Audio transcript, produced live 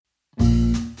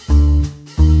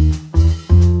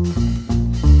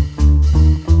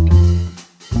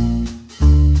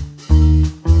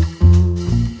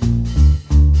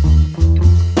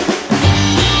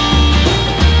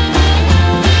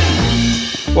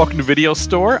Welcome to Video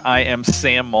Store. I am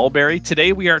Sam Mulberry.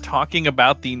 Today we are talking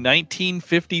about the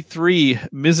 1953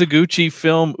 Mizoguchi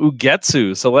film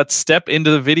Ugetsu. So let's step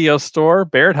into the Video Store.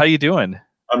 Barrett, how you doing?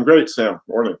 I'm great, Sam.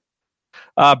 Morning.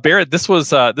 Barrett, this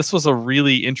was a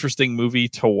really interesting movie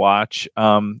to watch.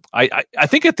 I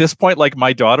think at this point, like,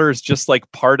 my daughter is just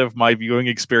like part of my viewing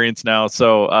experience now.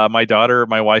 So my daughter,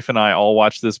 my wife, and I all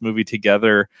watch this movie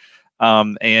together.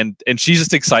 And she's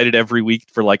just excited every week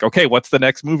for, like, okay, what's the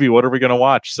next movie? What are we going to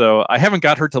watch? So I haven't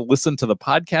got her to listen to the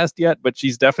podcast yet, but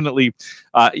she's definitely,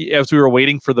 as we were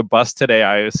waiting for the bus today,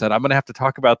 I said, I'm going to have to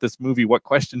talk about this movie. What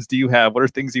questions do you have? What are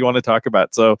things you want to talk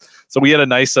about? So we had a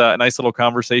nice little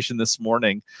conversation this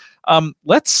morning.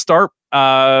 Let's start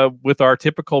with our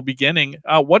typical beginning.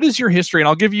 What is your history? And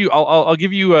I'll give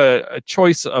you a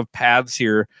choice of paths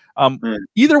here.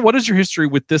 Either what is your history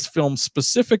with this film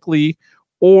specifically,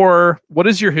 or what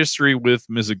is your history with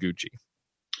Mizoguchi?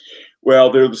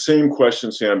 Well, they're the same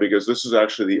question, Sam, because this is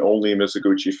actually the only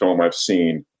Mizoguchi film I've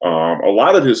seen. A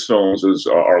lot of his films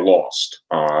are lost.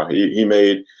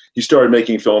 He started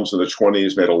making films in the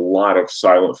 20s, made a lot of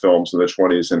silent films in the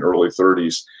 20s and early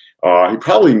 30s. He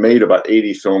probably made about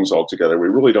 80 films altogether. We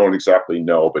really don't exactly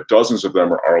know, but dozens of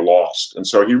them are lost. And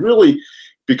so he really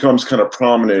becomes kind of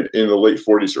prominent in the late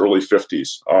 40s, early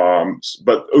 50s.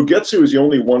 But Ugetsu is the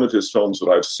only one of his films that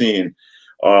I've seen.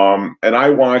 And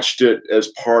I watched it as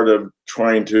part of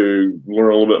trying to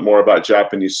learn a little bit more about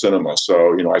Japanese cinema.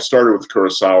 So, I started with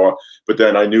Kurosawa, but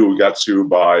then I knew Ugetsu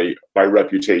by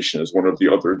reputation as one of the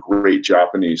other great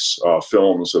Japanese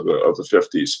films of the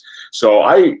 50s. So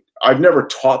I've never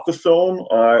taught the film.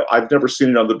 I've never seen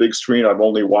it on the big screen. I've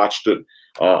only watched it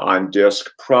on disc,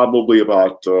 probably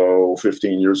about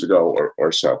 15 years ago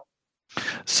or so.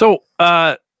 So,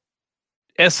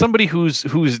 as somebody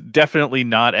who's definitely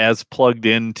not as plugged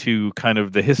into kind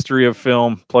of the history of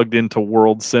film, plugged into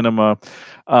world cinema,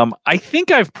 I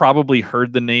think I've probably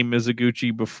heard the name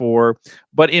Mizoguchi before,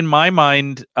 but in my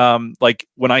mind, like,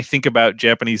 when I think about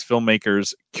Japanese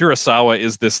filmmakers, Kurosawa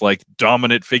is this, like,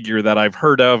 dominant figure that I've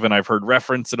heard of, and I've heard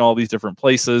referenced in all these different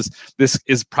places. This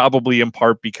is probably in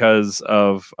part because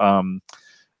of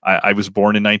I was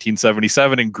born in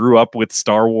 1977 and grew up with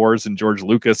Star Wars, and George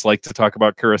Lucas liked to talk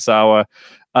about Kurosawa.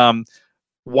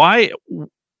 Why,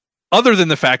 other than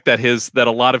the fact that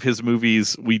a lot of his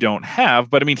movies we don't have,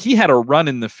 but I mean, he had a run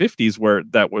in the 50s where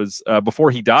that was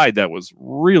before he died, that was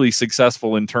really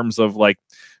successful in terms of, like,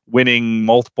 winning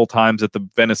multiple times at the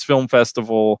Venice Film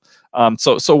Festival.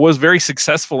 So was very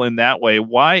successful in that way.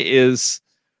 Why is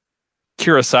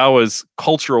Kurosawa's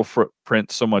cultural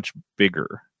footprint so much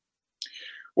bigger?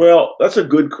 Well, that's a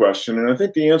good question, and I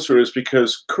think the answer is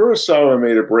because Kurosawa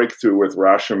made a breakthrough with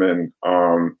Rashomon,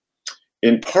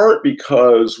 in part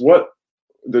because what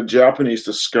the Japanese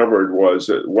discovered was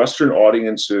that Western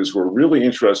audiences were really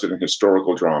interested in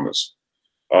historical dramas,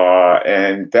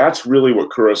 and that's really what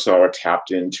Kurosawa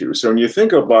tapped into. So when you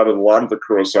think about it, a lot of the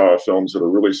Kurosawa films that are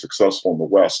really successful in the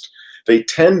West, they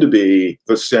tend to be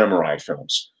the samurai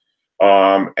films.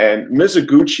 And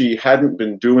Mizoguchi hadn't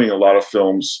been doing a lot of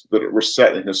films that were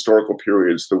set in historical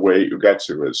periods the way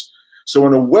Ugetsu is. So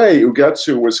in a way,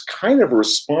 Ugetsu was kind of a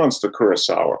response to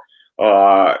Kurosawa.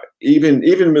 Even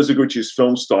Mizoguchi's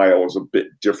film style is a bit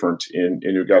different in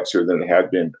Ugetsu than it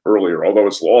had been earlier, although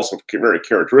it's also very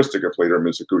characteristic of later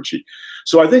Mizoguchi.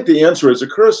 So I think the answer is that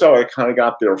Kurosawa kind of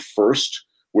got there first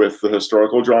with the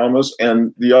historical dramas,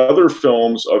 and the other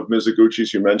films of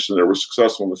Mizoguchi's you mentioned that were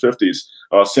successful in the 50s,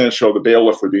 Sancho the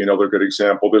Bailiff would be another good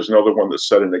example. There's another one that's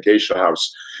set in a geisha house.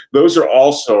 Those are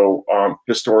also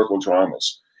historical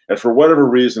dramas. And for whatever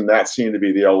reason, that seemed to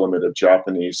be the element of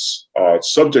Japanese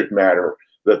subject matter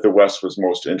that the West was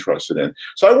most interested in.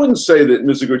 So I wouldn't say that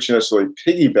Mizoguchi necessarily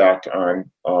piggybacked on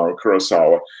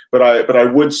Kurosawa, but I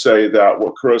would say that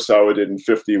what Kurosawa did in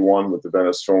 '51 with the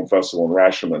Venice Film Festival and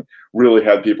Rashomon really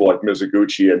had people like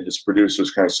Mizoguchi and his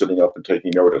producers kind of sitting up and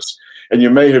taking notice. And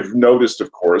you may have noticed,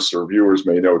 of course, or viewers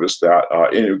may notice that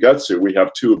in Ugetsu, we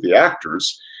have two of the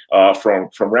actors from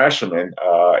Rashomon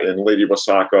in Lady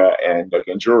Wasaka and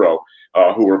Genjuro,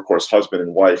 who were, of course, husband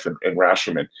and wife in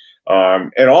Rashomon.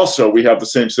 And also, we have the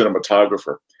same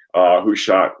cinematographer who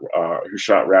shot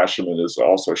Rashomon, has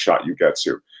also shot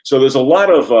Ugetsu. So there's a lot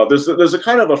of there's a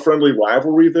kind of a friendly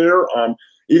rivalry there.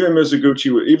 Even though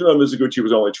Mizoguchi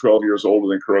was only 12 years older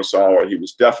than Kurosawa, he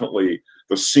was definitely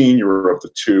the senior of the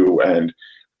two, and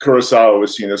Kurosawa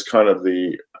was seen as kind of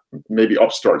the, maybe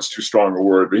upstart's too strong a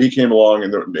word, but he came along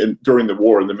during the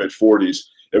war in the mid-40s,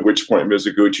 at which point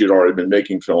Mizoguchi had already been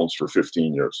making films for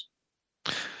 15 years.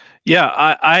 Yeah,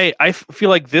 I feel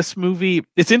like this movie.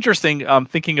 It's interesting.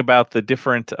 Thinking about the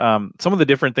different, some of the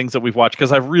different things that we've watched,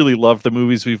 because I've really loved the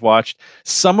movies we've watched.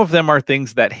 Some of them are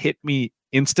things that hit me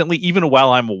instantly, even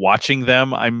while I'm watching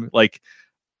them. I'm like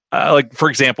for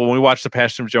example, when we watched The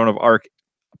Passion of Joan of Arc,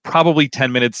 probably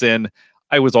 10 minutes in,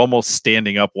 I was almost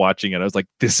standing up watching it. I was like,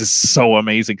 this is so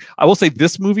amazing. I will say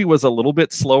this movie was a little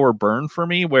bit slower burn for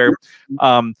me, where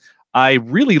um, I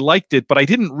really liked it, but I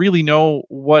didn't really know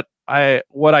what I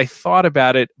thought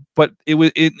about it. But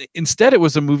instead it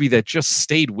was a movie that just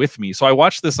stayed with me. So I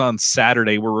watched this on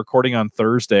Saturday. We're recording on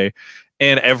Thursday,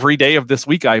 and every day of this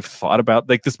week I've thought about,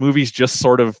 like, this movie's just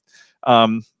sort of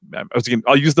I'll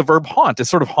use the verb haunt. It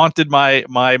sort of haunted my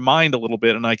mind a little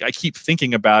bit, and I keep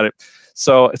thinking about it.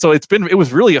 So it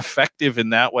was really effective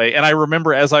in that way. And I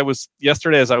remember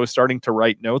yesterday as I was starting to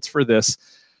write notes for this,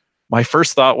 my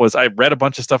first thought was, I read a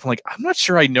bunch of stuff. I'm like, I'm not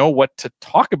sure I know what to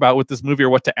talk about with this movie or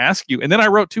what to ask you. And then I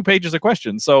wrote 2 pages of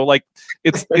questions. So like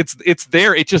it's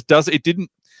there. It just does. It didn't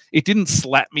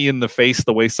slap me in the face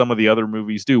the way some of the other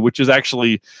movies do, which is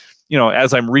actually,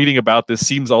 as I'm reading about this,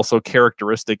 seems also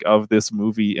characteristic of this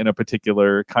movie in a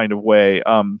particular kind of way.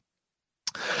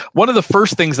 One of the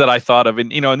first things that I thought of,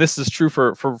 and this is true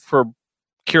for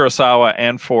Kurosawa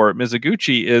and for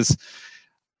Mizoguchi, is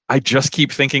I just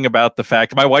keep thinking about the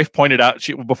fact, my wife pointed out,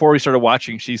 before we started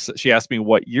watching, she asked me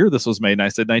what year this was made, and I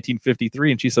said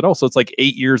 1953, and she said, oh, so it's like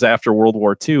 8 years after World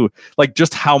War II. Like,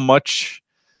 just how much,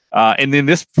 and in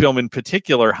this film in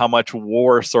particular, how much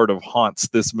war sort of haunts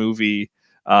this movie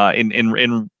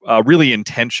in really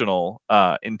intentional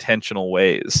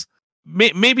ways.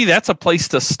 Maybe that's a place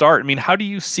to start. I mean, how do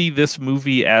you see this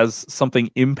movie as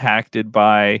something impacted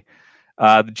by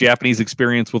the Japanese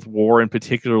experience with war, and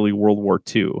particularly World War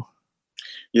II?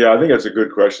 Yeah, I think that's a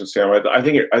good question, Sam. I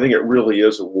think it really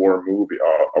is a war movie,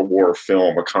 a war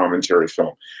film, a commentary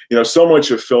film. So much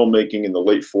of filmmaking in the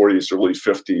late 40s, early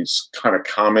 50s kind of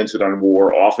commented on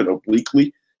war, often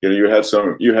obliquely. You had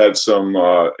some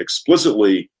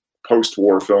explicitly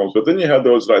post-war films, but then you had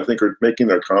those that I think are making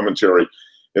their commentary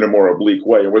in a more oblique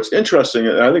way. And what's interesting,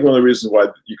 and I think one of the reasons why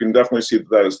you can definitely see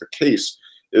that is the case,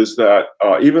 is that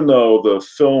even though the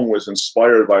film was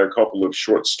inspired by a couple of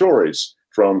short stories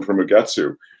from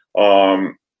Ugetsu,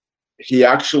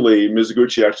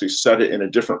 Mizoguchi actually set it in a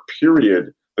different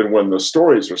period than when the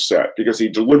stories are set, because he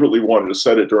deliberately wanted to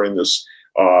set it during this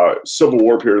Civil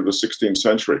War period of the 16th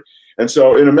century. And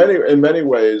so in many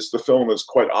ways, the film is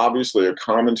quite obviously a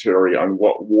commentary on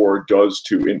what war does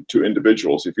to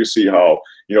individuals. If you see how,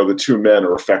 the 2 men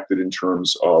are affected in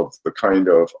terms of the kind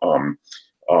of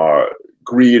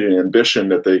greed and ambition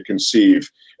that they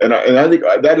conceive. And I think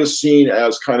that is seen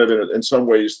as kind of, in some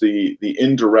ways, the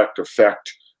indirect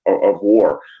effect of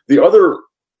war. The other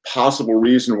possible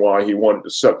reason why he wanted to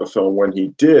set the film when he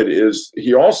did is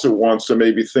he also wants to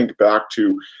maybe think back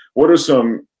to what are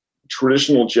some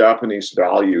traditional Japanese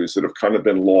values that have kind of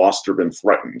been lost or been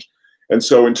threatened. And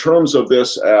so in terms of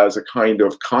this as a kind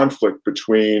of conflict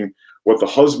between what the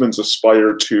husbands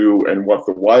aspire to and what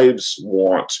the wives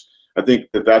want, I think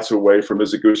that's a way for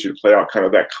Mizoguchi to play out kind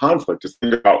of that conflict, to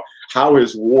think about how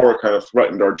has war kind of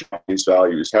threatened our Japanese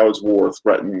values, how has war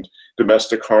threatened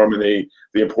domestic harmony,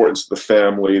 the importance of the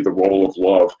family, the role of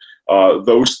love.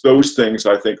 Those things,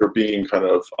 I think, are being kind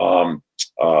of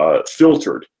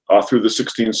filtered through the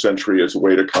 16th century as a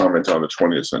way to comment on the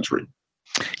 20th century.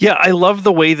 Yeah, I love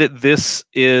the way that this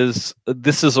is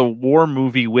a war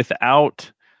movie without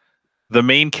the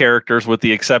main characters, with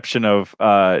the exception of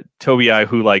Tobei,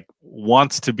 who like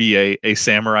wants to be a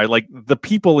samurai. Like, the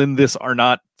people in this are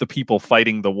not the people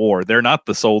fighting the war. They're not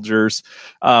the soldiers.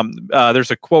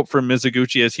 There's a quote from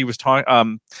Mizoguchi as he was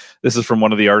talking. This is from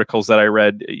one of the articles that I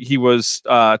read. He was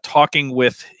talking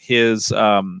with his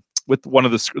with one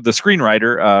of the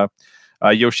screenwriter,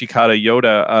 Yoshikata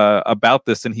Yoda, about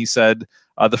this, and he said,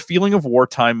 the feeling of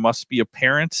wartime must be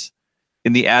apparent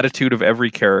in the attitude of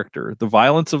every character. The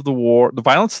violence the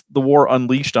war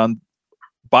unleashed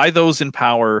by those in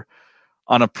power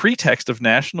on a pretext of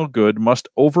national good must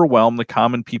overwhelm the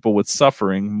common people with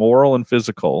suffering, moral and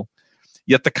physical.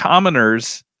 Yet the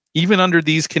commoners, even under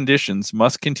these conditions,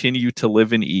 must continue to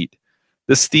live and eat.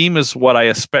 This theme is what I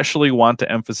especially want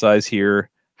to emphasize here.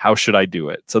 How should I do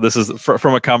it? So this is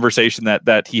from a conversation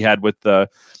that he had with the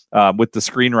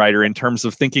screenwriter, in terms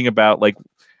of thinking about, like,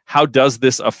 how does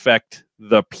this affect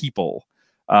the people?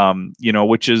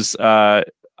 Which is I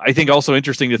think also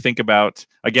interesting to think about,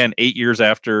 again, 8 years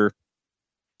after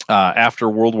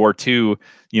World War II,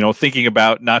 thinking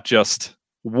about not just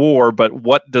war, but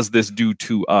what does this do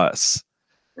to us?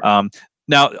 Now,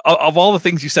 of all the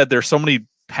things you said, there's so many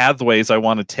pathways I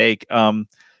want to take.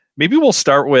 Maybe we'll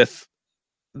start with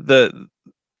the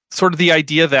sort of the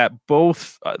idea that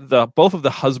both of the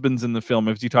husbands in the film,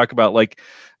 as you talk about, like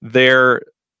they're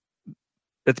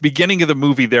at the beginning of the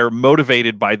movie, they're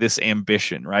motivated by this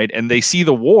ambition, right? And they see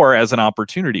the war as an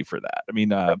opportunity for that. I mean,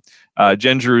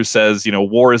 Genjuru says,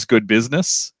 war is good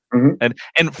business.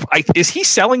 Mm-hmm. Is he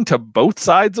selling to both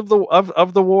sides of the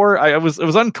war? It was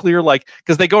unclear, like,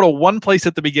 because they go to one place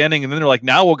at the beginning and then they're like,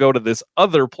 now we'll go to this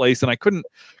other place, and I couldn't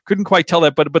quite tell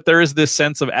that, but there is this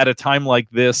sense of, at a time like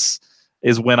this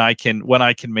is when I can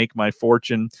make my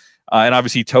fortune, and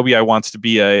obviously Tobiai wants to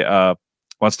be a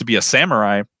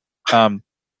samurai.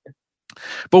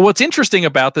 But what's interesting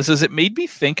about this is it made me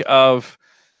think of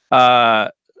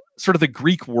sort of the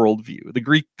Greek worldview, the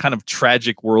Greek kind of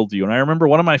tragic worldview. And I remember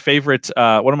one of my favorite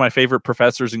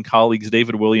professors and colleagues,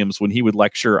 David Williams, when he would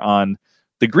lecture on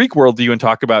the Greek worldview and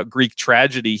talk about Greek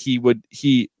tragedy,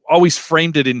 he always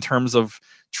framed it in terms of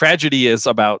tragedy as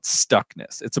about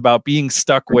stuckness. It's about being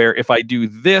stuck where if I do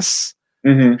this,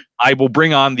 mm-hmm. I will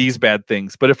bring on these bad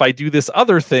things. But if I do this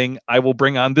other thing, I will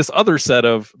bring on this other set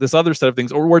of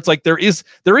things, or where it's like there is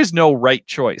no right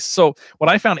choice. So what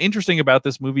I found interesting about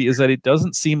this movie is that it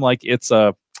doesn't seem like it's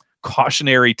a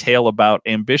cautionary tale about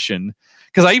ambition.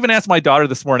 Because I even asked my daughter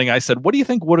this morning, I said, what do you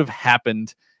think would have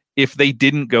happened if they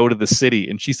didn't go to the city?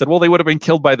 And she said, well, they would have been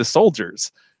killed by the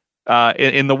soldiers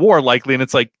in the war, likely. And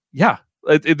it's like, yeah,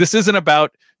 this isn't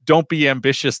about don't be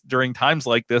ambitious during times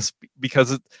like this,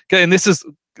 because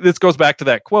this goes back to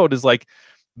that quote, is like,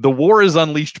 the war is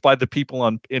unleashed by the people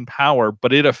in power,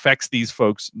 but it affects these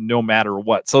folks no matter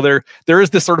what. So there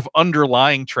is this sort of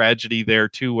underlying tragedy there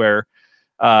too, where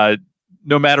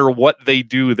no matter what they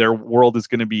do, their world is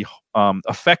going to be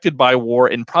affected by war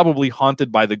and probably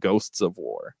haunted by the ghosts of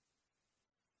war.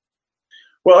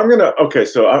 Well, I'm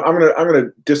gonna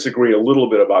disagree a little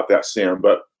bit about that, Sam,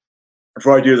 but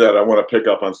before I do that, I want to pick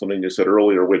up on something you said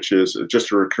earlier, which is just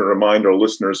to remind our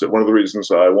listeners that one of the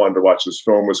reasons I wanted to watch this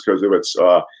film was because of its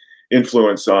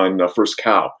influence on First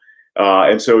Cow.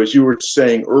 And so, as you were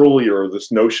saying earlier, this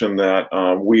notion that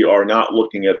we are not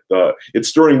looking at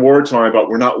it's during wartime, but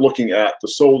we're not looking at the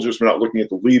soldiers, we're not looking at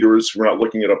the leaders, we're not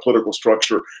looking at a political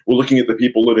structure, we're looking at the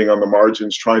people living on the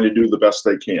margins, trying to do the best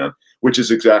they can, which is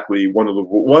exactly one of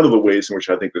the ways in which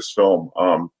I think this film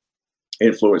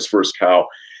influenced First Cow.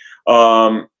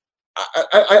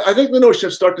 I think the notion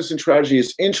of stuckness and tragedy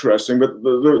is interesting, but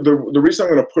the reason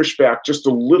I'm going to push back just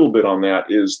a little bit on that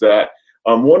is that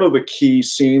one of the key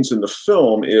scenes in the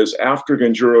film is after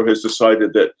Genjuro has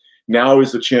decided that now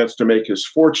is the chance to make his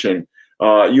fortune.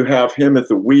 You have him at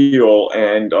the wheel,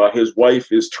 and his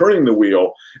wife is turning the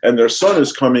wheel, and their son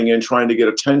is coming in trying to get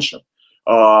attention.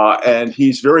 And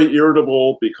he's very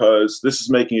irritable because this is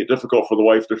making it difficult for the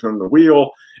wife to turn the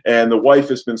wheel. And the wife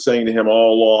has been saying to him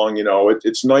all along,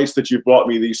 it's nice that you bought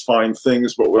me these fine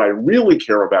things, but what I really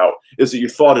care about is that you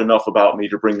thought enough about me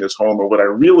to bring this home. Or what I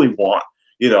really want,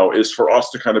 is for us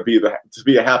to kind of be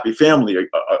a happy family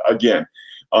again.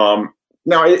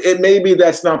 Now, it may be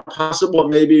that's not possible. It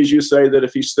may be, as you say, that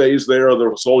if he stays there,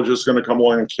 the soldier's going to come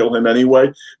along and kill him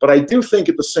anyway. But I do think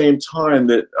at the same time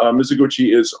that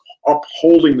Mizoguchi is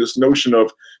upholding this notion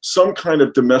of some kind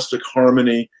of domestic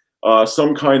harmony,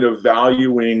 some kind of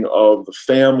valuing of the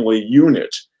family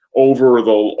unit over the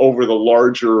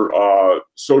larger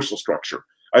social structure.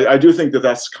 I do think that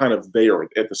that's kind of there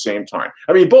at the same time.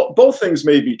 I mean, both things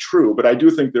may be true, but I do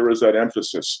think there is that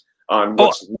emphasis on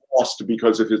what's lost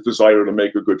because of his desire to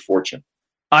make a good fortune.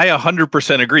 I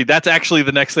 100% agree. That's actually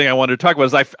the next thing I wanted to talk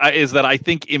about. Is that I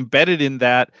think embedded in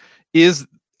that is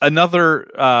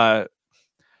another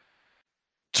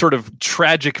sort of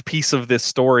tragic piece of this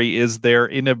story. Is there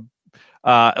in a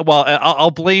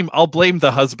I'll blame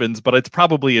the husbands, but it's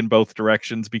probably in both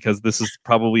directions because this is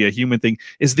probably a human thing.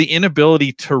 Is the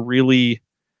inability to really,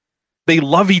 they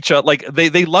love each other, like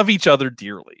they love each other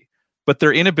dearly, but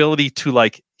their inability to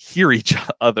like hear each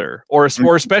other, or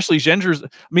especially Genjuru's. I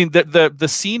mean, the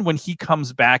scene when he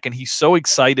comes back and he's so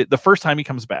excited the first time he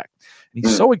comes back, and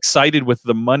he's so excited with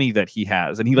the money that he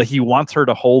has, and he wants her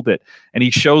to hold it, and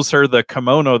he shows her the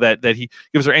kimono that he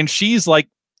gives her, and she's like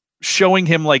showing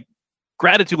him like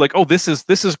gratitude, like, oh, this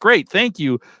is great, thank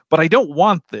you, but I don't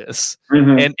want this.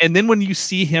 And then when you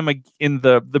see him in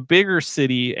the bigger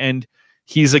city, and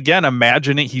he's again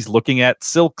imagining, he's looking at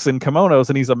silks and kimonos,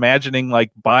 and he's imagining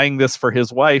like buying this for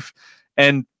his wife,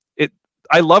 and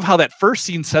I love how that first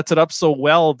scene sets it up so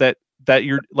well that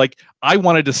you're like, I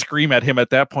wanted to scream at him at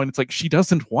that point. It's like, she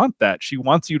doesn't want that, she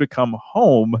wants you to come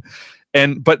home.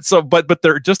 And but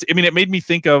they're just, I mean, it made me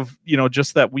think of,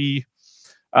 just that we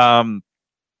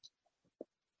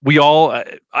we all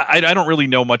I don't really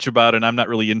know much about it, and I'm not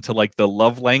really into like the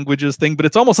love languages thing, but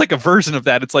it's almost like a version of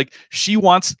that. It's like she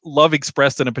wants love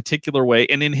expressed in a particular way,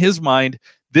 and in his mind,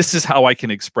 this is how I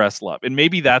can express love. And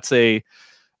maybe that's a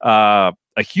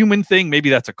human thing, maybe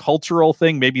that's a cultural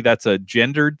thing, maybe that's a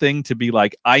gendered thing, to be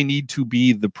like, I need to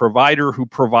be the provider who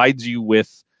provides you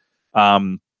with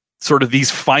sort of these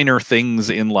finer things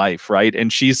in life, right?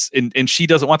 And she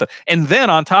doesn't want that. And then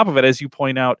on top of it, as you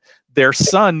point out, their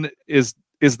son is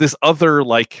this other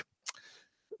like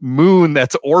moon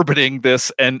that's orbiting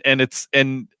this, and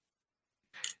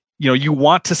you know, you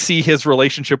want to see his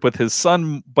relationship with his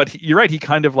son, but you're right, he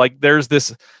kind of like, there's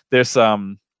this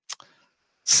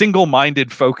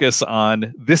single-minded focus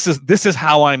on this is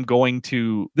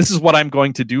what I'm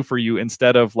going to do for you,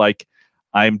 instead of like,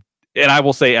 and I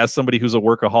will say, as somebody who's a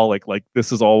workaholic, like,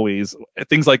 this is always,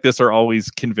 things like this are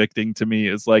always convicting to me.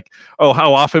 Is like, oh,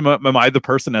 how often am I the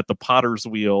person at the potter's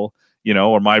wheel, you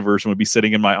know, or my version would be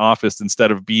sitting in my office instead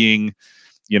of being,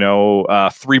 you know,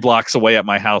 3 blocks away at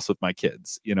my house with my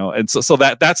kids, you know? And so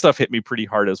that stuff hit me pretty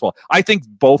hard as well. I think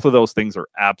both of those things are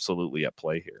absolutely at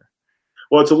play here.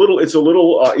 Well, it's a little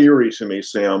eerie to me,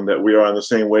 Sam, that we are on the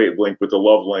same wavelength with the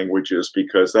love languages,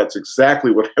 because that's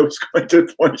exactly what I was going to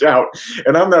point out.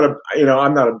 And I'm not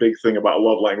a big thing about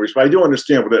love language, but I do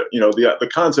understand that, you know, the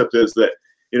concept is that,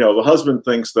 you know, the husband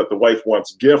thinks that the wife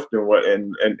wants gift,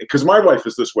 and because my wife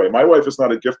is this way. My wife is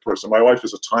not a gift person. My wife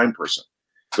is a time person.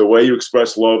 The way you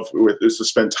express love is to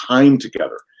spend time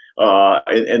together.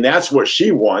 And that's what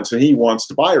she wants, and he wants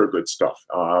to buy her good stuff.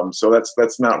 So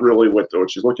that's not really what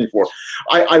she's looking for.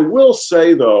 I will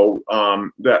say, though,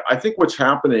 that I think what's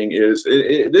happening is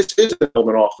this is an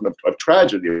element often of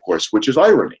tragedy, of course, which is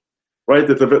irony, right?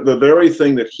 That the very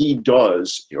thing that he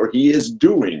does, or he is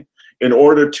doing, in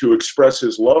order to express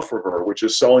his love for her, which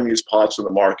is selling these pots in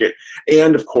the market,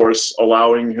 and of course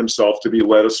allowing himself to be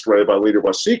led astray by Lita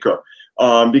Waseca.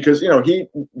 Because, you know,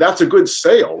 that's a good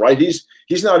sale, right?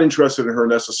 He's not interested in her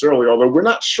necessarily, although we're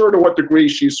not sure to what degree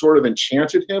she's sort of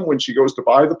enchanted him when she goes to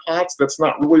buy the pots. That's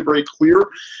not really very clear.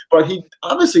 But he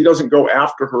obviously doesn't go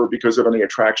after her because of any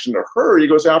attraction to her. He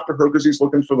goes after her because he's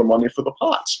looking for the money for the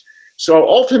pots. So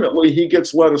ultimately, he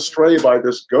gets led astray by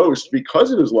this ghost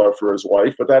because of his love for his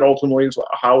wife, but that ultimately is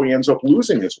how he ends up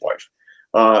losing his wife.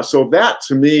 So that,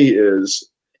 to me,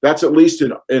 that's at least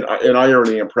an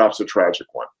irony, and perhaps a tragic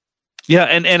one. Yeah,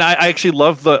 and I actually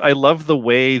love the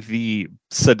way the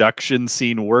seduction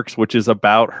scene works, which is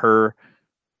about her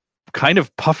kind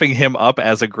of puffing him up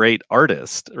as a great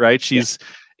artist, right?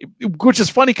 Which is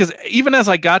funny, because even as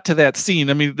I got to that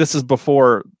scene, I mean, this is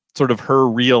before sort of her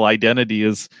real identity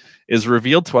is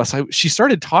revealed to us. She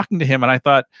started talking to him, and I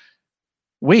thought,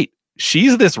 wait,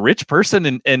 she's this rich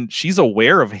person, and she's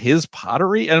aware of his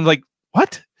pottery, and I'm like,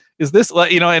 what is this?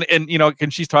 You know, and you know,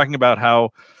 and she's talking about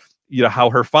how, you know, how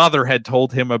her father had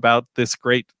told him about this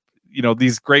great, you know,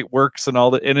 these great works and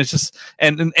all that. And it's just,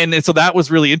 and so that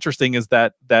was really interesting, is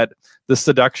that the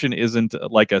seduction isn't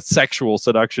like a sexual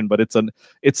seduction, but it's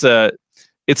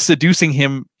seducing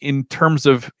him in terms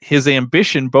of his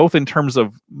ambition, both in terms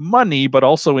of money, but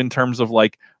also in terms of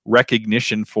like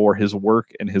recognition for his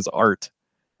work and his art,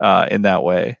 in that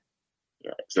way.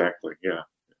 Yeah, exactly. Yeah.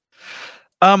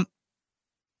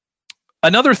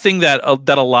 Another thing that a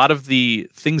lot of the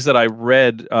things that I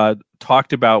read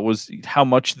talked about was how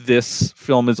much this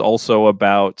film is also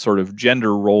about sort of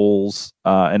gender roles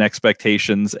and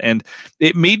expectations, and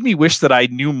it made me wish that I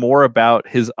knew more about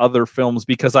his other films,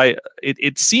 because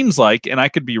it seems like, and I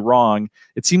could be wrong,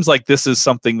 it seems like this is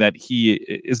something that he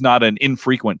is not an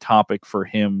infrequent topic for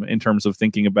him in terms of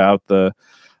thinking about the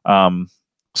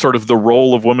sort of the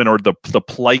role of women, or the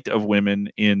plight of women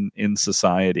in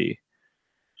society.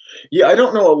 Yeah, I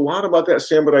don't know a lot about that,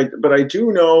 Sam, but I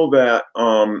do know that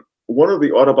one of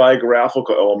the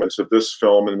autobiographical elements of this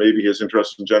film, and maybe his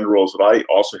interest in gender roles, that I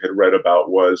also had read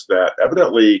about, was that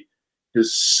evidently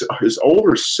his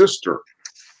older sister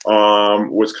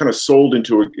was kind of sold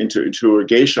into a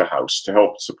geisha house to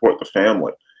help support the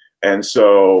family. And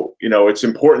so, you know, it's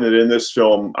important that in this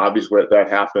film, obviously, that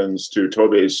happens to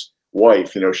Tobey's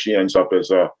wife. You know, she ends up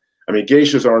as I mean,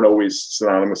 geishas aren't always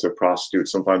synonymous with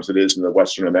prostitutes. Sometimes it is in the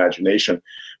Western imagination.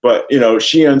 But, you know,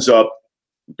 she ends up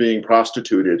being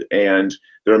prostituted. And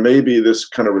there may be this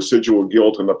kind of residual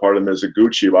guilt on the part of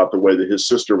Mizoguchi about the way that his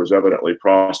sister was evidently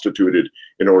prostituted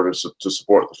in order to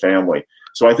support the family.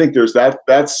 So I think there's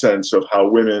that sense of how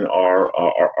women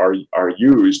are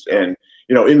used. And,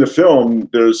 you know, in the film,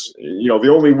 there's, you know,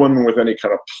 the only woman with any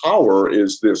kind of power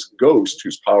is this ghost,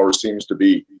 whose power seems to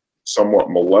be somewhat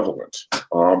malevolent,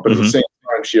 but at the same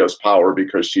time, she has power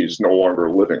because she's no longer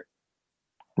living.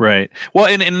 Right. Well,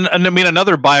 and I mean,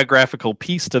 another biographical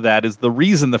piece to that is the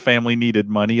reason the family needed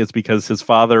money is because his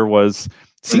father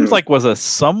seems like was a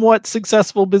somewhat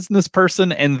successful business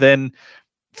person, and then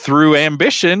through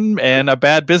ambition and a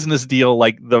bad business deal,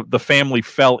 like the family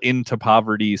fell into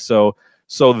poverty. So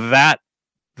that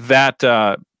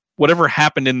whatever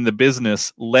happened in the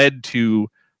business led to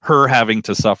her having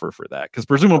to suffer for that, because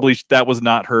presumably that was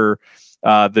not her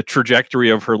the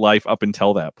trajectory of her life up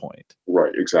until that point.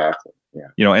 Right. Exactly. Yeah.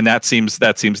 You know, and that seems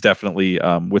definitely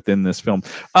within this film.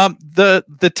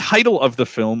 The title of the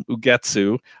film,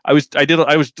 Ugetsu, I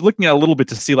was looking at a little bit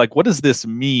to see like what does this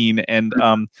mean, and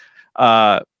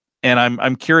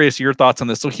I'm curious your thoughts on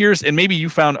this. So and maybe you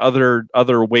found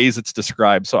other ways it's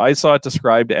described. So I saw it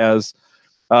described as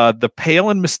the pale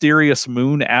and mysterious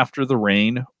moon after the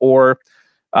rain, or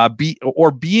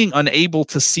being unable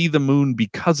to see the moon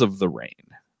because of the rain,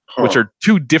 which are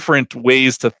two different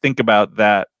ways to think about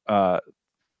that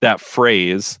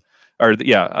phrase. Or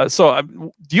so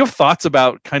do you have thoughts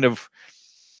about kind of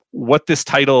what this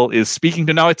title is speaking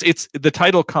to? Now it's the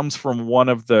title comes from one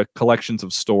of the collections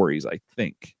of stories, I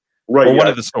think. Right. Or one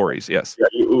of the stories, yes.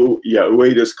 Yeah,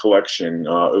 Ueda's collection,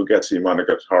 Ugetsu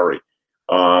Monogatari.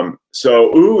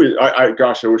 So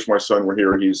I wish my son were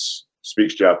here. He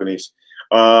speaks Japanese.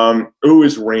 U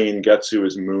is rain, Getsu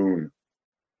is moon.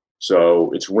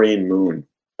 So it's rain moon.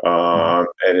 And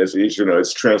as you know,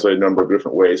 it's translated a number of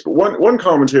different ways. But one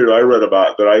commentator that I read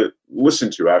about, that I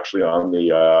listened to actually on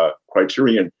the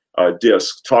Criterion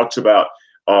disc, talks about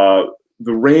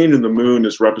the rain and the moon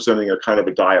is representing a kind of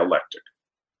a dialectic.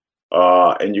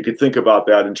 And you could think about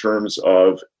that in terms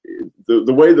of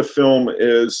the way the film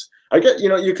is. I get,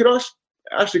 you could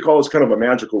actually call this kind of a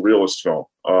magical realist film,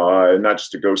 and not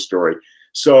just a ghost story.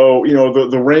 So,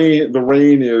 the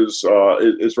rain is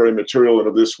very material and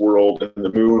of this world, and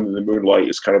the moon and the moonlight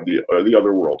is kind of the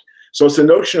other world. So it's a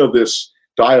notion of this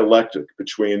dialectic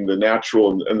between the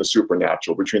natural and the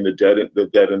supernatural, between the dead and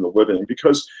the living.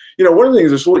 Because, one of the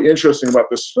things that's really interesting about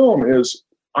this film is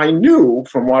I knew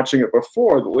from watching it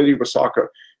before that Lady Wasaka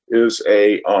is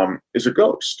a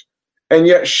ghost, and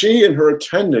yet she and her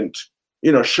attendant,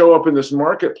 show up in this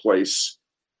marketplace,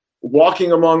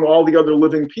 walking among all the other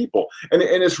living people, and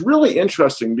it's really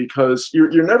interesting because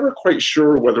you're never quite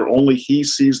sure whether only he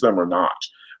sees them or not.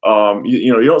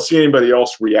 You don't see anybody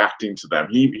else reacting to them.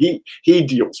 He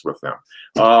deals with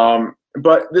them.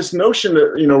 But this notion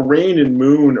that rain and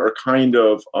moon are kind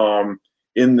of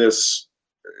in this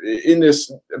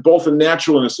both a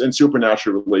natural and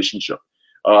supernatural relationship.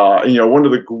 One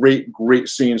of the great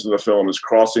scenes in the film is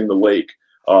crossing the lake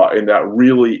in that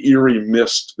really eerie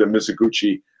mist that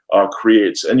Mizoguchi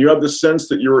creates, and you have the sense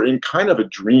that you're in kind of a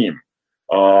dream.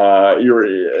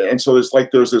 And so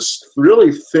there's this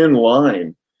really thin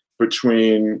line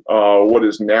between what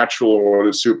is natural and what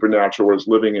is supernatural, what is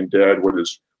living and dead, what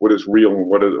is real and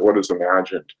what is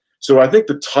imagined. So I think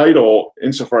the title,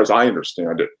 insofar as I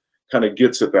understand it, kind of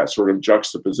gets at that sort of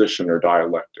juxtaposition or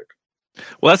dialectic.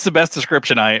 Well, that's the best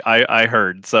description I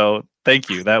heard. So thank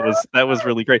you. That was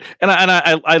really great. And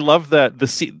I love the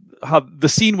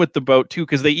scene with the boat too,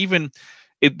 because they even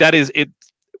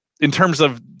in terms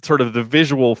of sort of the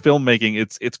visual filmmaking,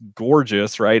 it's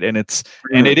gorgeous, right? And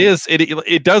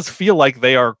it does feel like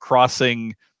they are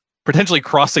potentially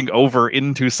crossing over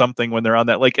into something when they're on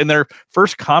that lake. And their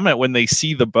first comment when they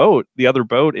see the other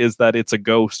boat, is that it's a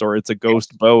ghost, or it's a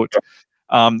ghost boat.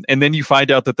 And then you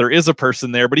find out that there is a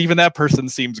person there, but even that person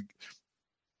seems.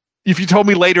 If you told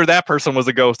me later that person was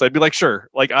a ghost, I'd be like, sure.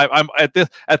 Like I'm at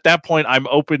that point, I'm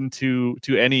open to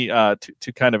any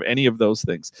to kind of any of those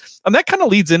things. And that kind of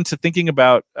leads into thinking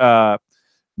about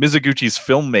Mizoguchi's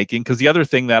filmmaking, because the other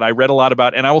thing that I read a lot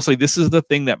about, and I will say this is the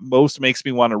thing that most makes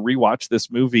me want to rewatch this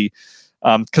movie,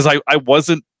 because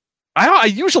I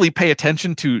usually pay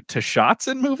attention to shots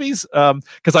in movies,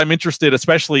 because I'm interested,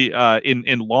 especially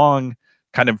in long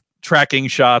kind of tracking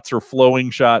shots or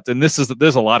flowing shots, and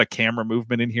there's a lot of camera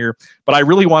movement in here, but I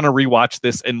really want to rewatch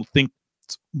this and think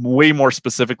way more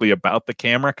specifically about the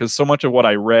camera, because so much of what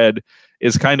I read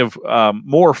is kind of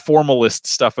more formalist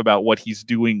stuff about what he's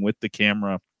doing with the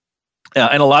camera,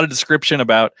 and a lot of description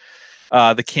about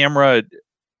the camera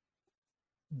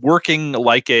working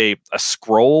like a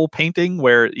scroll painting,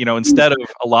 where instead of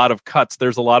a lot of cuts,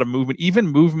 there's a lot of movement, even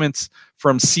movements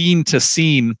from scene to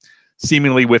scene,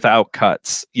 seemingly without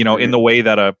cuts, in the way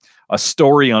that a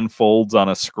story unfolds on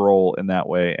a scroll in that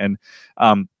way. And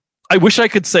I wish I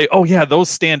could say, oh yeah, those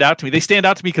stand out to me. They stand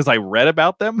out to me because I read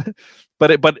about them,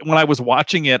 but when I was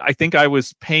watching it, I think I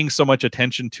was paying so much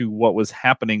attention to what was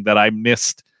happening that I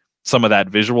missed some of that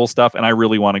visual stuff, and I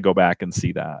really want to go back and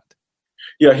see that.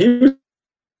 Yeah, he was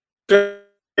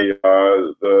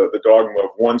the dogma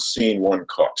of one scene, one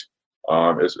cut,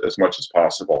 as much as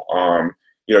possible.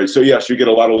 So yes, you get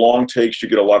a lot of long takes, you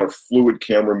get a lot of fluid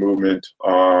camera movement.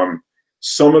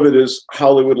 Some of it is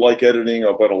Hollywood-like editing,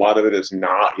 but a lot of it is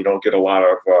not. You don't get a lot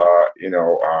of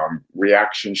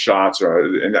reaction shots,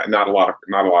 and not a lot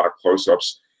of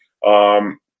close-ups.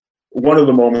 One of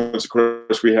the moments, of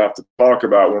course, we have to talk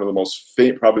about, one of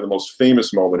the probably the most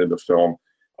famous moment in the film,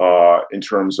 in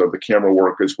terms of the camera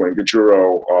work, is when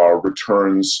Gojiro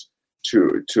returns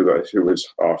to his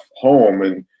home,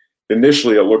 and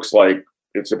initially it looks like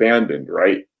it's abandoned,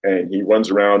 right? And he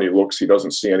runs around, he looks, he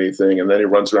doesn't see anything, and then he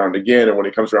runs around again, and when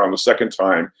he comes around the second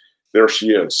time, there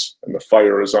she is, and the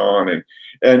fire is on, and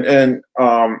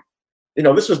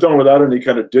this was done without any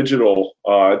kind of digital.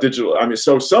 I mean,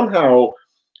 so somehow,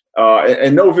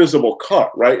 and no visible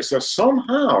cut, right? So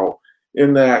somehow,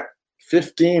 in that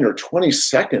 15 or 20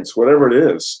 seconds, whatever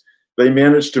it is, they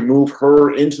managed to move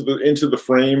her into the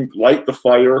frame, light the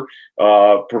fire,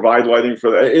 provide lighting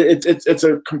for that. It's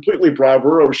a completely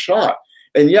bravura shot.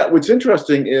 And yet what's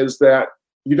interesting is that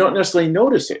you don't necessarily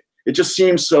notice it. It just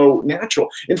seems so natural.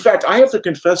 In fact, I have to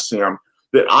confess, Sam,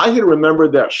 that I had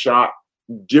remembered that shot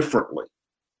differently.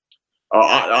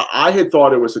 I had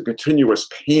thought it was a continuous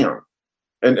pan.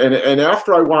 And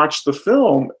after I watched the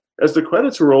film, as the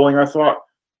credits were rolling, I thought,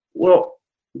 well,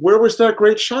 where was that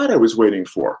great shot I was waiting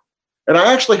for? And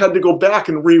I actually had to go back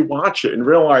and rewatch it and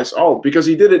realize, because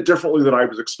he did it differently than I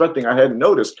was expecting. I hadn't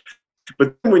noticed.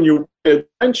 But when you pay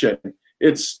attention,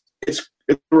 it's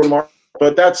remarkable.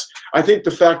 But I think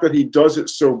the fact that he does it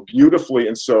so beautifully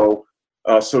and so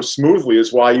smoothly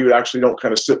is why you actually don't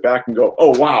kind of sit back and go,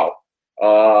 oh, wow.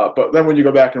 But then when you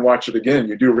go back and watch it again,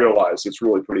 you do realize it's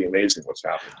really pretty amazing what's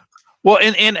happening. Well,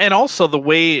 and also the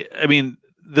way, I mean,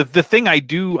 the thing I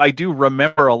do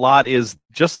remember a lot is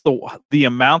just the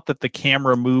amount that the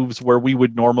camera moves where we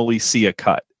would normally see a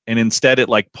cut, and instead it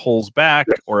like pulls back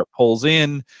or it pulls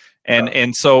in,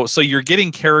 and so you're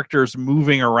getting characters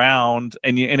moving around,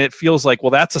 and it feels like, well,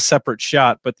 that's a separate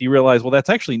shot, but you realize, well, that's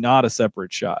actually not a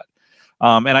separate shot.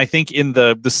 And I think in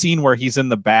the scene where he's in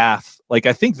the bath, like,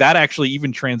 I think that actually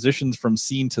even transitions from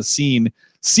scene to scene,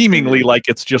 seemingly like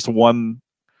it's just one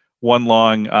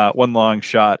long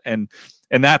shot, and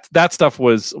that stuff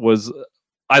was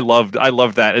I loved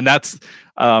that, and that's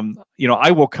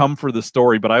I will come for the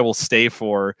story, but I will stay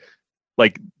for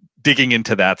like digging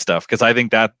into that stuff, because I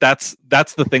think that's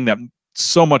the thing that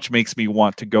so much makes me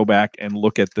want to go back and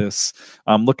look at this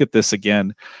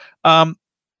again.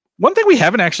 One thing we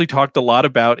haven't actually talked a lot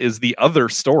about is the other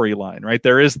storyline, right?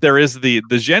 There is the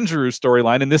Genjuru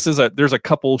storyline, and there's a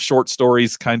couple short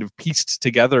stories kind of pieced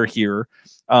together here.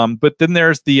 But then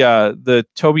there's the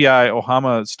Tobei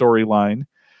Ohama storyline.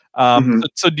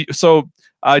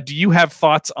 Do you have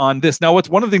thoughts on this? Now,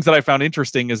 one of the things that I found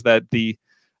interesting is that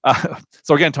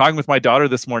so again, talking with my daughter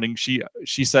this morning, she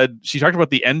said, she talked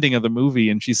about the ending of the movie,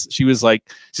 and she said,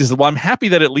 well, I'm happy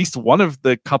that at least one of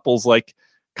the couples like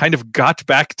kind of got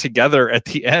back together at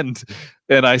the end.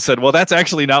 And I said, well, that's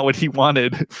actually not what he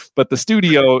wanted, but the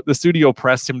studio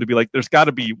pressed him to be like, there's got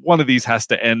to be one of these has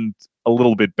to end a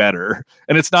little bit better.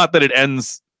 And it's not that it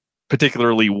ends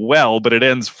particularly well, but it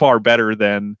ends far better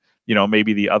than,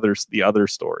 maybe the other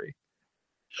story.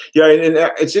 Yeah, and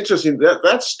it's interesting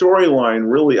that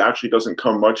storyline really actually doesn't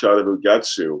come much out of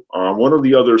Ugetsu. One of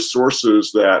the other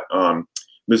sources that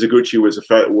Mizoguchi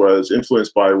was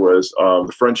influenced by was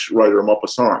the French writer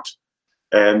Maupassant,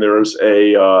 and there's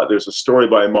a story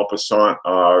by Maupassant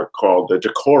called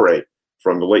Decore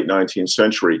from the late 19th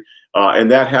century, and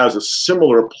that has a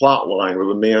similar plot line with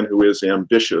a man who is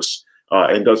ambitious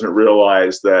and doesn't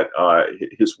realize that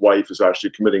his wife is actually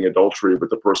committing adultery with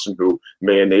the person who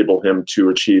may enable him to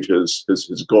achieve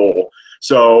his goal.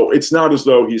 So it's not as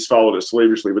though he's followed it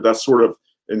slavishly, but that's sort of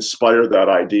inspired that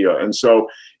idea. And so,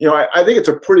 I think it's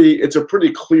a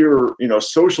pretty clear,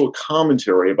 social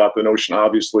commentary about the notion,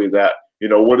 obviously, that,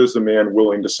 what is the man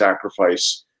willing to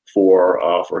sacrifice for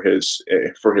his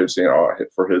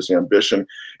ambition.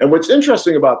 And what's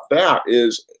interesting about that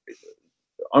is,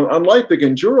 unlike the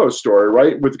Genjuro story,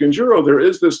 right? With Genjuro, there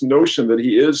is this notion that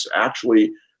he is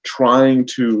actually trying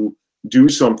to do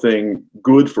something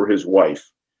good for his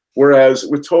wife. Whereas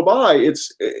with Tobei,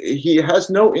 he has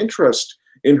no interest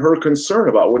in her concern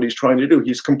about what he's trying to do.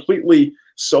 He's completely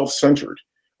self-centered.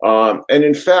 And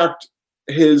in fact,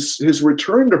 his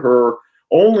return to her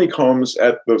only comes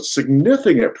at the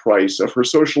significant price of her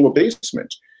social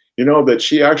abasement.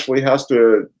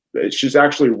 That she's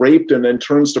actually raped and then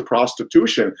turns to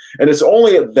prostitution. And it's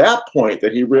only at that point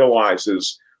that he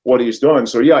realizes what he's done.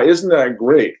 So yeah, isn't that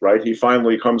great, right? He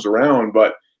finally comes around,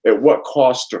 but at what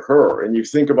cost to her. And you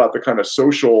think about the kind of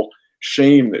social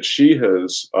shame that she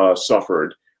has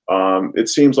suffered. It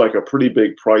seems like a pretty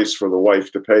big price for the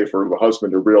wife to pay for the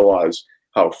husband to realize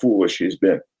how foolish he's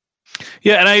been.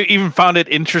 Yeah, and I even found it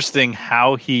interesting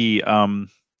how he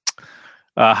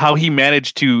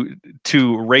managed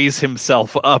to raise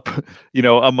himself up,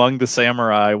 among the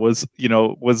samurai was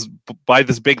by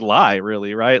this big lie,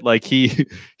 really, right? Like he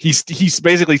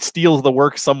basically steals the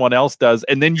work someone else does,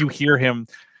 and then you hear him.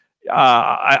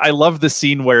 I love the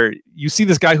scene where you see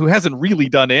this guy who hasn't really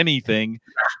done anything,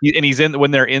 and he's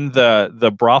when they're in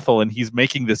the brothel, and he's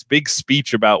making this big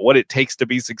speech about what it takes to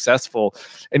be successful,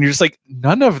 and you're just like,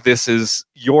 none of this is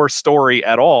your story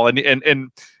at all, and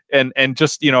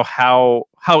just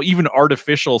how even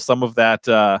artificial some of that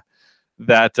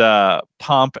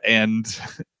pomp and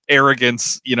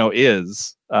arrogance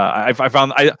is. I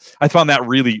found that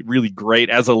really, really great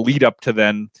as a lead up to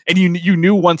then, and you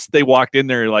knew once they walked in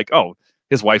there, like, oh,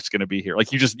 his wife's going to be here.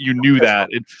 Like you knew that,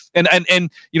 and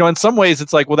in some ways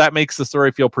it's like, well, that makes the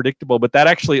story feel predictable, but that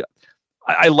actually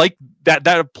I like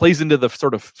that plays into the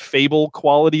sort of fable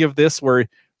quality of this, where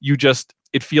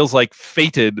it feels like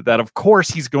fated that of course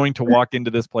he's going to walk into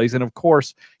this place, and of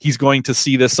course he's going to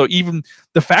see this. So even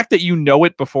the fact that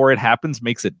it before it happens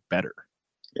makes it better.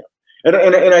 And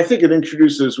I think it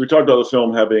introduces. We talked about the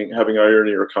film having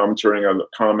irony or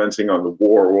commenting on the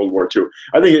war, World War II.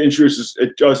 I think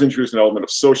it does introduce an element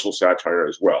of social satire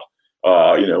as well.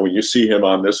 When you see him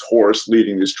on this horse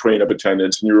leading this train of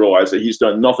attendants, and you realize that he's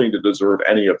done nothing to deserve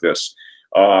any of this.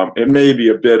 It may be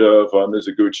a bit of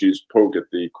Mizoguchi's poke at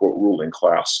the quote ruling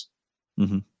class.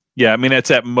 Mm-hmm. Yeah, I mean,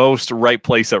 it's at most right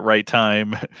place at right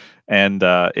time, and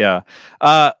yeah.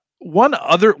 One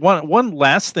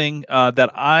last thing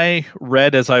that I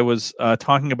read as I was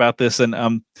talking about this,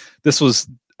 and this was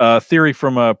a theory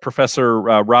from a professor,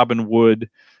 Robin Wood,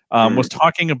 was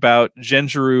talking about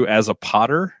Genjiro as a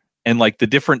potter and like the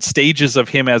different stages of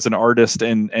him as an artist,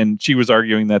 and she was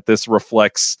arguing that this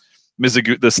reflects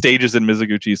the stages in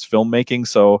Mizoguchi's filmmaking.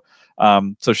 So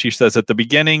she says at the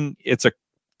beginning,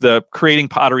 the creating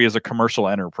pottery is a commercial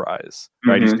enterprise,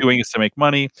 right? Mm-hmm. He's doing this to make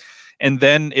money. And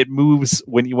then it moves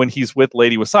when he's with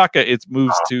Lady Wasaka, it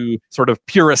moves to sort of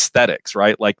pure aesthetics,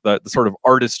 right? Like the sort of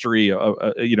artistry of,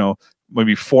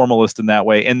 maybe formalist in that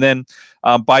way. And then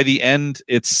by the end,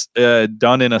 it's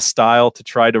done in a style to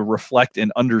try to reflect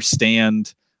and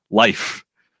understand life.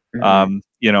 Mm-hmm.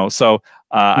 So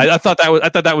I thought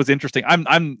that was interesting.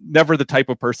 I'm never the type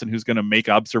of person who's going to make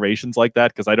observations like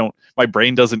that, because my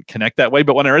brain doesn't connect that way.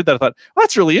 But when I read that, I thought, well,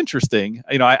 that's really interesting.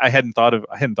 I hadn't thought of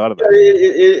that.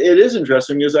 It is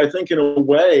interesting, because I think in a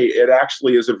way it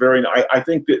actually is I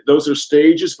think that those are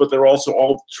stages, but they're also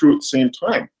all true at the same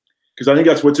time. Because I think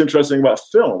that's what's interesting about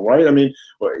film, right? I mean,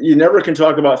 you never can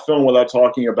talk about film without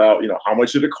talking about, how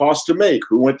much did it cost to make?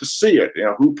 Who went to see it?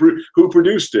 Who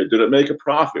produced it? Did it make a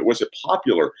profit? Was it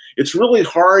popular? It's really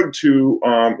hard to,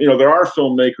 there are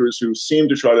filmmakers who seem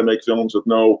to try to make films with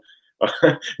no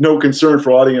concern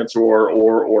for audience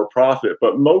or profit.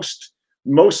 But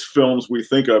most films we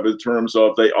think of in terms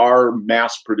of they are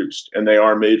mass produced and they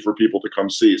are made for people to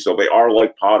come see. So they are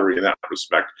like pottery in that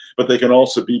respect, but they can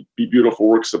also be beautiful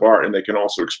works of art, and they can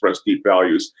also express deep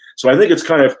values. So I think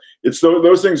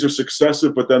those things are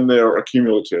successive, but then they're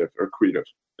accumulative or creative.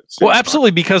 Well,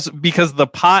 absolutely, because the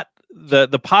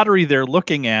pottery they're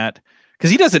looking at,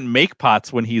 because he doesn't make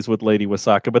pots when he's with Lady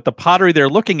Wasaka, but the pottery they're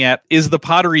looking at is the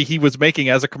pottery he was making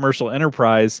as a commercial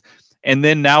enterprise. And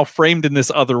then now framed in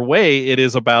this other way, it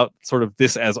is about sort of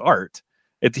this as art.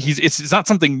 It's not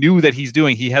something new that he's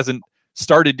doing. He hasn't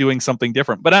started doing something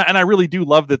different. But I really do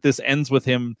love that this ends with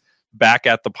him back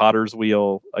at the potter's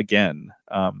wheel again.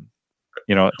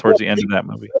 Towards the end of that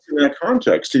movie. In that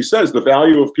context, he says the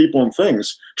value of people and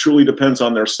things truly depends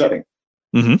on their setting.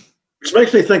 Mm-hmm. Which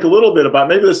makes me think a little bit about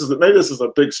maybe this is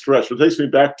a big stretch. It takes me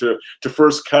back to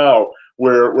First Cow,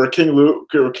 where King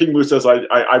Lu says,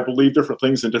 I believe different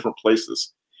things in different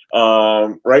places.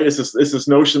 Right? It's this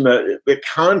notion that the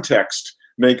context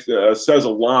says a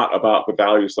lot about the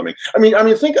value of something. I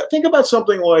mean, think about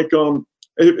something like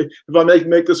if I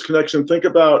make this connection, think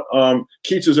about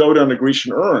Keats's Ode on the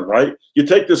Grecian Urn, right? You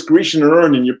take this Grecian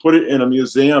urn and you put it in a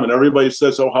museum, and everybody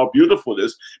says, oh, how beautiful it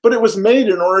is. But it was made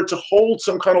in order to hold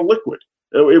some kind of liquid.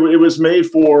 It was made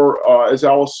for, as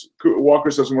Alice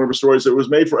Walker says in one of her stories, it was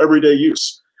made for everyday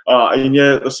use. And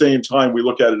yet at the same time, we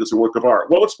look at it as a work of art.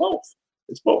 Well, it's both.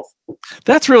 It's both.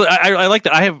 That's really, I like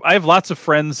that. I have lots of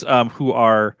friends who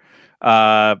are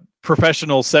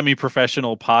professional,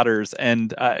 semi-professional potters.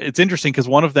 And it's interesting because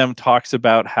one of them talks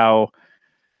about how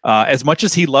as much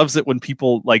as he loves it when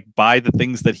people like buy the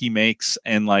things that he makes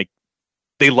and like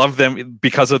they love them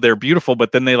because of they're beautiful,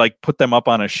 but then they like put them up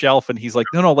on a shelf, and he's like,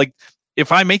 no, like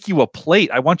if I make you a plate,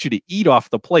 I want you to eat off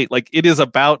the plate. Like it is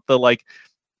about the like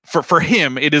for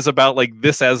him, it is about like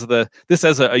this as a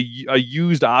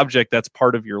used object that's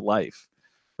part of your life.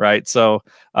 Right. So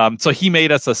so he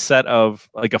made us a set of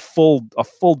like a full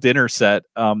dinner set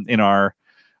in our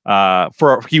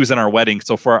he was in our wedding.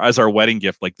 So as our wedding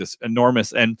gift, like this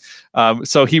enormous. And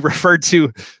so he referred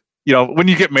to, when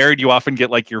you get married, you often get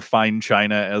like your fine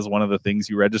china as one of the things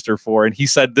you register for. And he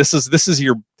said, this is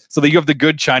your, so that you have the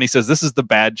good china. He says, this is the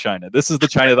bad china. This is the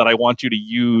china that I want you to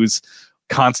use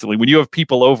constantly. When you have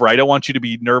people over, I don't want you to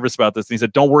be nervous about this. And he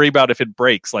said, don't worry about if it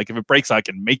breaks. Like if it breaks, I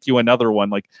can make you another one.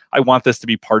 Like I want this to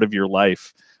be part of your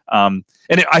life.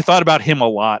 I thought about him a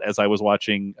lot as I was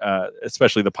watching,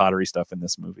 especially the pottery stuff in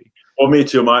this movie. Well, me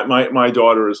too. My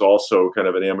daughter is also kind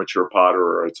of an amateur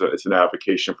potter. It's an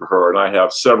avocation for her, and I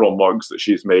have several mugs that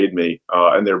she's made me,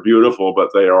 and they're beautiful, but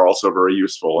they are also very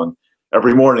useful. And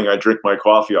every morning, I drink my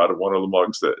coffee out of one of the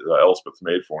mugs that Elspeth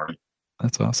made for me.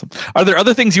 That's awesome. Are there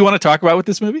other things you want to talk about with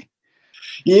this movie?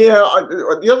 Yeah,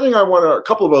 a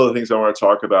couple of other things I want to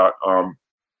talk about.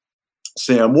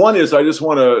 Sam, one is I just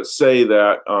want to say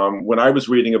that when I was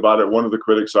reading about it, one of the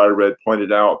critics I read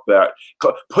pointed out that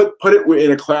put it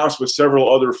in a class with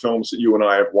several other films that you and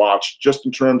I have watched, just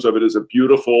in terms of it as a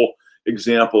beautiful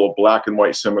example of black and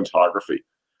white cinematography.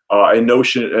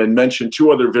 And mentioned two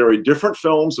other very different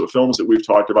films that we've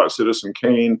talked about, Citizen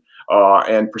Kane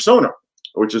and Persona,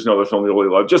 which is another film we really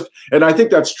love. And I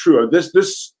think that's true.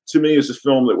 This to me is a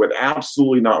film that would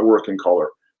absolutely not work in color.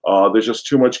 There's just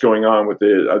too much going on with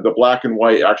the black and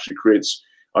white actually creates,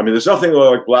 there's nothing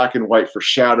like black and white for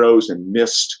shadows and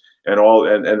mist and all,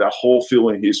 and the whole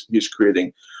feeling he's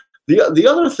creating. The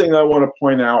other thing I want to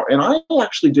point out, and I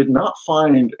actually did not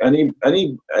find any, I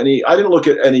didn't look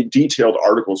at any detailed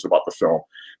articles about the film,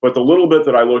 but the little bit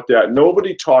that I looked at,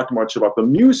 nobody talked much about the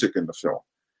music in the film.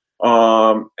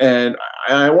 And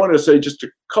I want to say just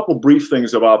a couple brief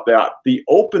things about that. The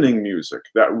opening music,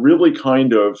 that really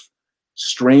kind of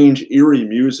strange, eerie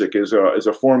music is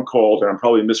a form called, and I'm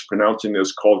probably mispronouncing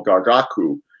this, called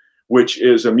gagaku, which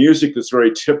is a music that's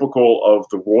very typical of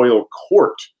the royal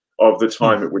court of the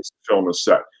time at which the film is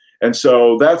set. And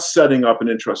so that's setting up an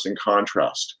interesting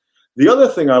contrast. The other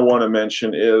thing I want to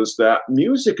mention is that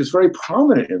music is very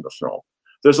prominent in the film.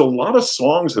 There's a lot of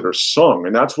songs that are sung,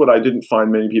 and that's what I didn't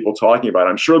find many people talking about.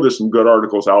 I'm sure there's some good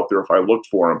articles out there if I looked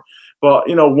for them. But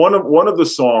one of the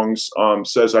songs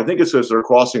says, I think it says they're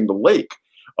crossing the lake.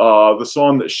 The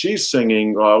song that she's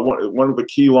singing, one of the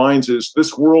key lines is,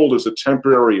 "This world is a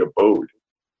temporary abode,"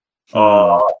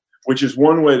 which is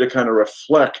one way to kind of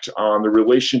reflect on the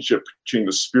relationship between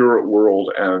the spirit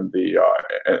world and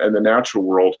the natural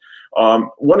world.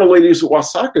 One of Lady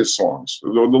Wasaka's songs, the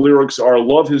lyrics are,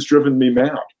 "Love has driven me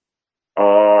mad."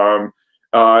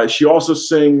 She also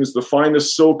sings, "The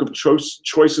finest silk of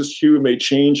choicest hue may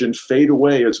change and fade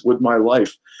away as would my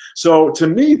life." So to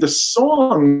me, the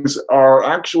songs are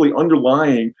actually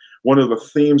underlying one of the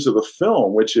themes of the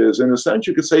film, which is, in a sense,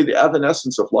 you could say, the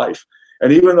evanescence of life.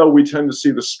 And even though we tend to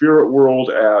see the spirit world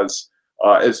as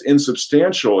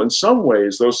insubstantial, in some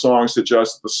ways, those songs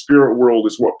suggest that the spirit world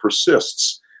is what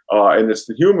persists, and it's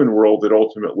the human world that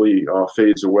ultimately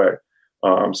fades away.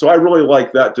 So I really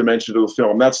like that dimension of the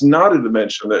film. That's not a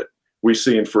dimension that we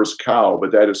see in First Cow,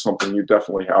 but that is something you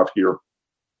definitely have here.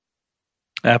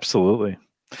 Absolutely.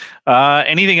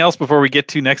 Anything else before we get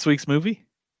to next week's movie?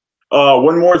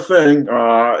 One more thing.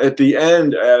 At the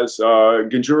end, as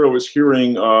Genjuro is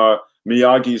hearing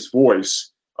Miyagi's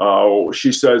voice,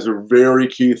 she says a very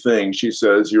key thing. She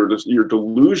says, your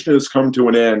delusion has come to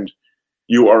an end.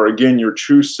 You are again your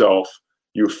true self.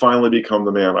 You finally become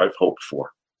the man I've hoped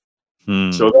for.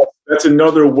 So that's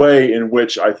another way in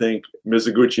which I think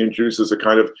Mizoguchi introduces a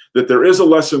kind of, that there is a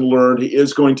lesson learned. He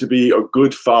is going to be a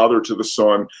good father to the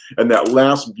son. And that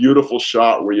last beautiful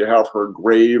shot where you have her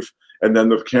grave and then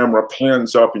the camera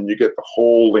pans up and you get the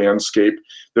whole landscape,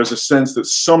 there's a sense that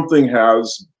something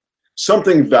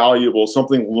valuable,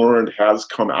 something learned has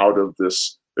come out of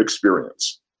this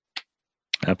experience.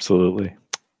 Absolutely.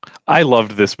 I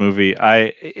loved this movie.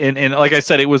 And like I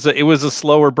said, it was a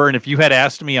slower burn. If you had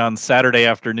asked me on Saturday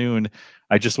afternoon,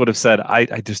 I just would have said, I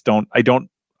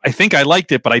think I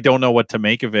liked it, but I don't know what to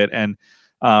make of it. And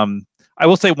I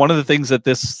will say one of the things that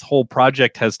this whole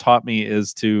project has taught me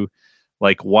is to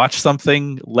like watch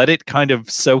something, let it kind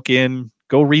of soak in,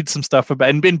 go read some stuff about,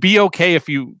 and be okay if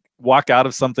you walk out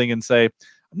of something and say,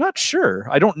 I'm not sure.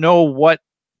 I don't know what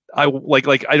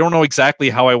I don't know exactly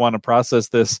how I want to process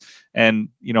this, and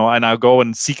and I'll go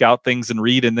and seek out things and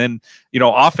read, and then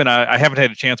often I haven't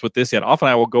had a chance with this yet. Often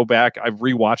I will go back. I've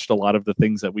rewatched a lot of the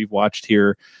things that we've watched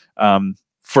here,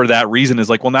 for that reason. Is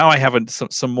like, well, now I have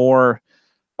some more.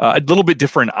 A little bit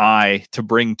different eye to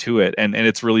bring to it, and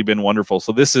it's really been wonderful.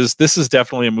 So this is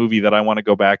definitely a movie that I want to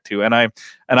go back to, and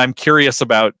I'm curious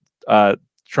about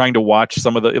trying to watch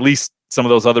at least some of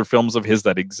those other films of his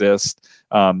that exist.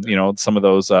 Some of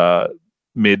those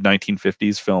mid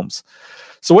 1950s films.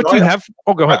 So what do you have?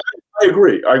 Oh, go ahead. I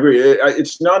agree.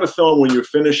 It's not a film when you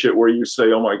finish it where you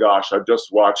say, "Oh my gosh, I've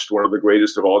just watched one of the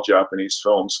greatest of all Japanese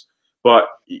films." But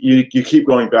you keep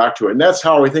going back to it. And that's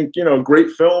how I think, great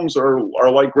films are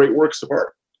like great works of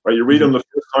art. Right? You read them the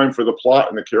first time for the plot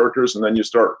and the characters, and then you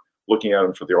start looking at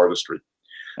them for the artistry.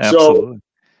 Absolutely.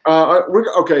 So,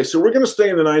 we're going to stay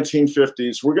in the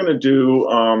 1950s. We're going to do,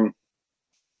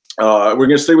 we're going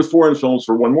to stay with foreign films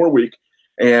for one more week.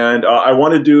 And I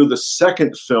want to do the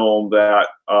second film that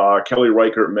Kelly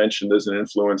Reichardt mentioned as an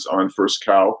influence on First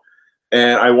Cow.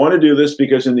 And I want to do this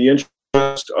because in the interest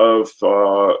of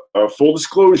full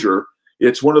disclosure,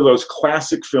 it's one of those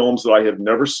classic films that I have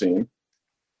never seen.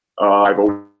 I've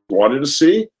always wanted to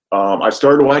see. I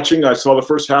started watching. I saw the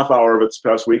first half hour of it this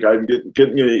past week. I didn't get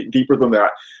any deeper than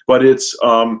that. But it's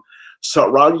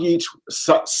Satyajit.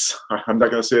 I'm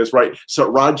not going to say this right.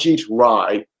 Satyajit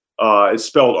Ray. It's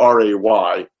spelled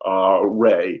R-A-Y,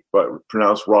 Ray, but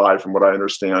pronounced Rai from what I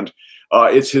understand.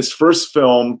 It's his first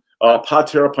film,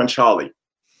 Pater Panchali,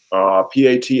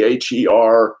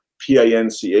 Patherpanchali,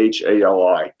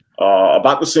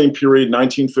 about the same period,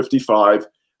 1955.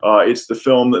 It's the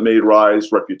film that made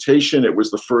Rai's reputation. It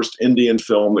was the first Indian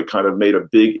film that kind of made a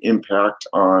big impact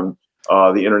on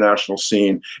the international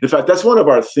scene. In fact, that's one of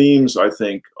our themes, I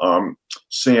think,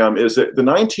 Sam, is that the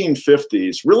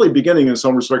 1950s, really beginning in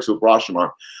some respects with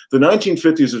Rashomon, the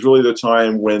 1950s is really the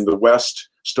time when the West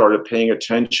started paying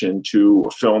attention to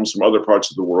films from other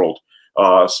parts of the world.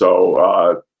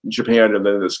 Japan, and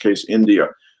then in this case, India.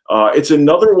 It's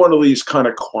another one of these kind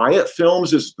of quiet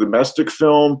films. It's a domestic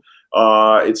film.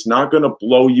 It's not going to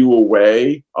blow you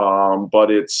away,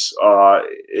 but it's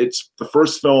the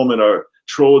first film in a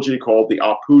trilogy called the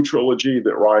Apu trilogy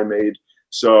that Rai made.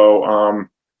 So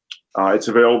it's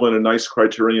available in a nice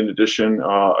Criterion edition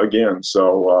again.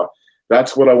 So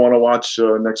that's what I want to watch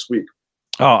next week.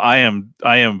 Oh, I am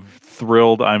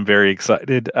thrilled. I'm very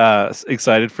excited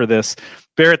for this.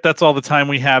 Barrett, that's all the time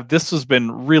we have. This has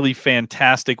been really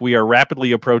fantastic. We are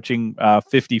rapidly approaching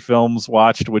 50 films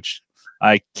watched, which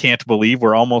I can't believe.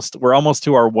 We're almost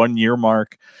to our 1 year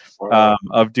mark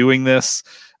of doing this.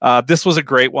 This was a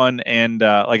great one, and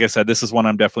like I said, this is one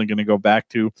I'm definitely going to go back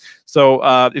to. So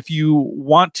if you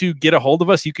want to get a hold of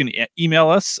us, you can email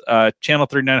us,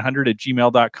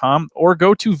 channel3900@gmail.com, or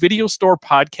go to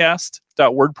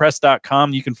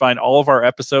videostorepodcast.wordpress.com. You can find all of our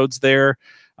episodes there.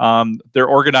 They're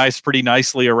organized pretty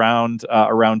nicely around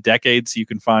decades, so you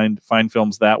can find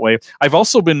films that way. I've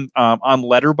also been on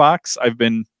Letterboxd. I've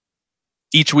been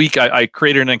each week I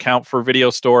created an account for Video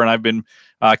Store, and I've been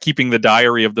keeping the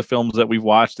diary of the films that we've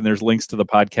watched, and there's links to the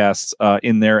podcasts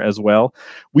in there as well.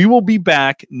 We will be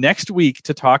back next week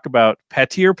to talk about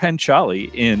Pater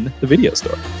Panchali in the Video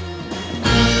Store.